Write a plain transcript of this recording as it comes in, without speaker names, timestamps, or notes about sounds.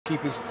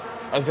keepers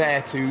are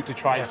there to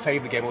try and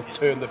save the game or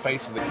turn the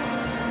face of the game.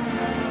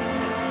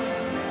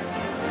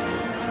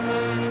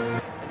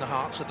 In the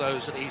hearts of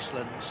those at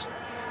Eastlands.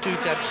 To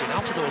Dempsey.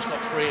 Altidor's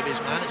got free of his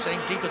man. It's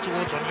aimed deeper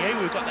towards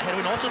Onyewu. Got the header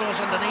in. Altidor's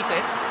underneath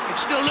it.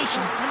 It's still loose,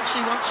 and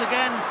Dempsey once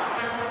again.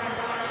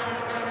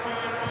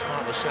 As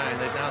Mark was saying,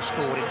 they've now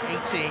scored in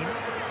 18.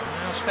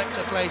 Now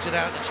Spector plays it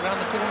out. It's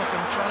around the corner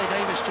from Charlie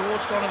Davis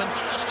towards Donovan.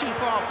 Just too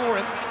far for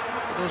him.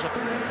 It goes up.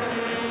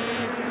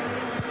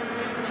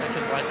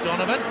 Taken by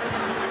Donovan.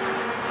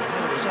 The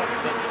header is up,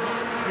 but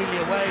not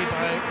really away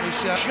by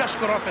Lucia. Just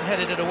got up and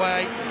headed it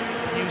away,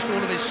 and used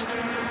all of his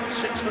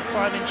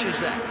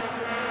 6'5" there.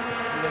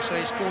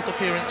 USA's fourth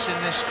appearance in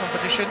this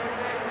competition.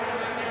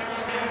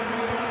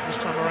 This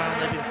time around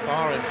they've been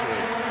far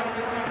improved.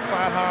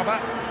 File Harbour,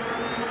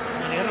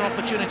 and he had an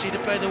opportunity to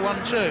play the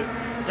 1-2.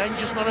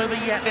 Danger's not over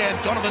yet there, and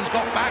Donovan's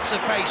got backs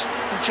of pace,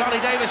 and Charlie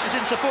Davis is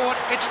in support.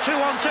 It's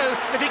 2-on-2.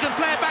 If he can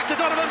play it back to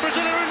Donovan,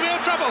 Brazil are in real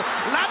trouble.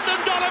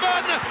 Landon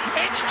Donovan,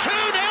 it's 2-0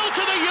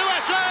 to the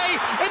USA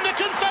in the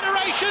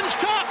Confederations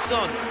Cup.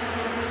 Done.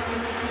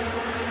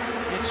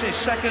 It's his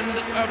second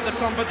of the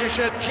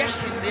competition.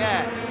 Gesturing in the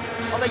air.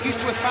 Are they used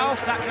to a foul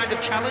for that kind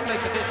of challenge?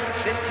 For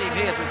this team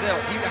here, Brazil,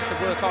 he has to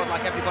work hard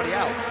like everybody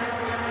else.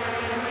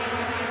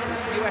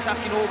 It's the US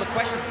asking all the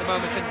questions at the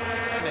moment, and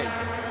me.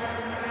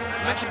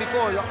 As mentioned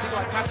before, you've got people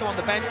like Pato on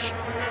the bench.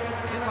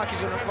 Didn't like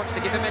wants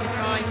to give him any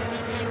time.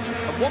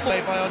 And one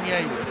more by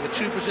Onyewu, with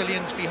two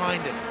Brazilians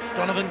behind him.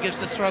 Donovan gives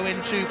the throw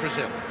in to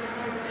Brazil.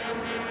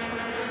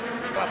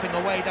 Clapping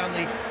away down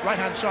the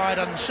right-hand side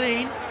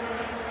unseen.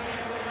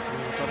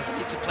 Donovan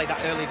needs to play that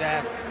early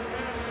there.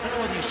 I don't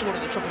know whether you saw it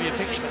at the top of your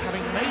picture, but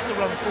having made the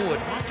run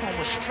forward, Marcon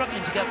was struggling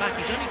to get back.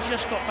 He's only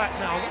just got back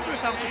now. I wonder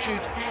if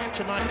altitude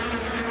tonight...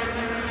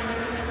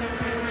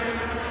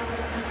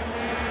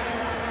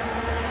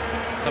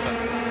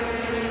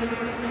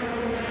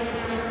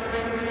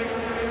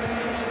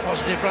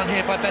 Positive run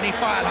here by Benny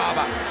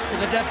Feilhaber to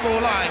the dead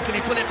ball line. Can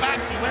he pull it back?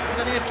 He went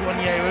with an ear to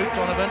Onyewu.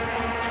 Donovan,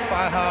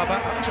 Feilhaber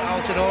up to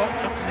Altidor.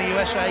 Up from the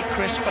USA,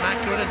 crisp and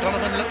accurate, and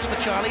Donovan looks for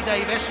Charlie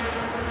Davis.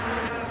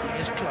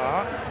 Here's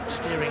Clark,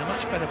 steering a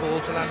much better ball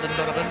to Landon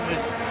Donovan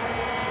with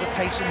the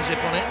pace and zip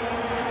on it.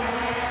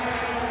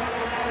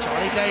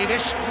 Charlie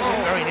Davis,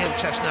 very near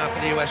test now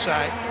for the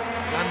USA.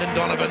 Landon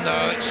Donovan,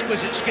 though,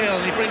 exquisite skill,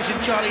 and he brings in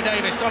Charlie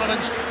Davis.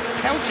 Donovan's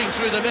pelting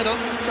through the middle.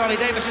 Charlie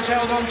Davis has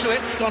held on to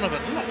it. Donovan,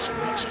 lots and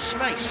lots of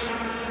space.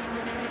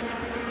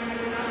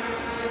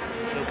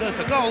 He'll go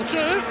for goal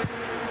too.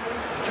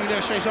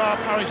 Julio Cesar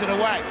parries it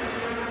away.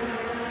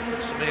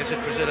 Looks to me as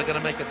if Brazil are going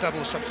to make a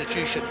double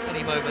substitution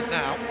any moment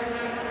now.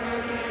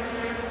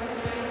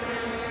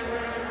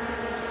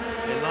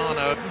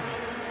 Milano,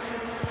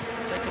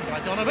 taken by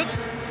Donovan.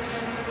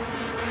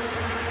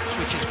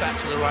 Switches back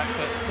to the right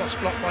foot, cross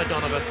blocked by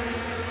Donovan.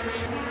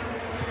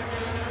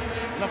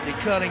 Lovely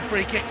curling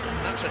free kick,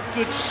 and that's a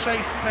good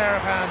safe pair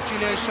of hands.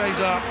 Julio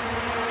Cesar.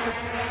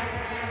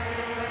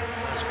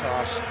 Nice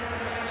pass,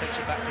 takes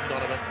it back from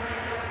Donovan.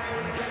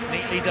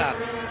 Neatly done.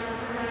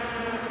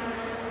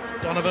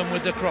 Donovan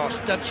with the cross,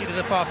 Dempsey to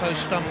the far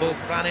post, stumbled,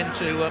 ran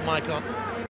into Maicon.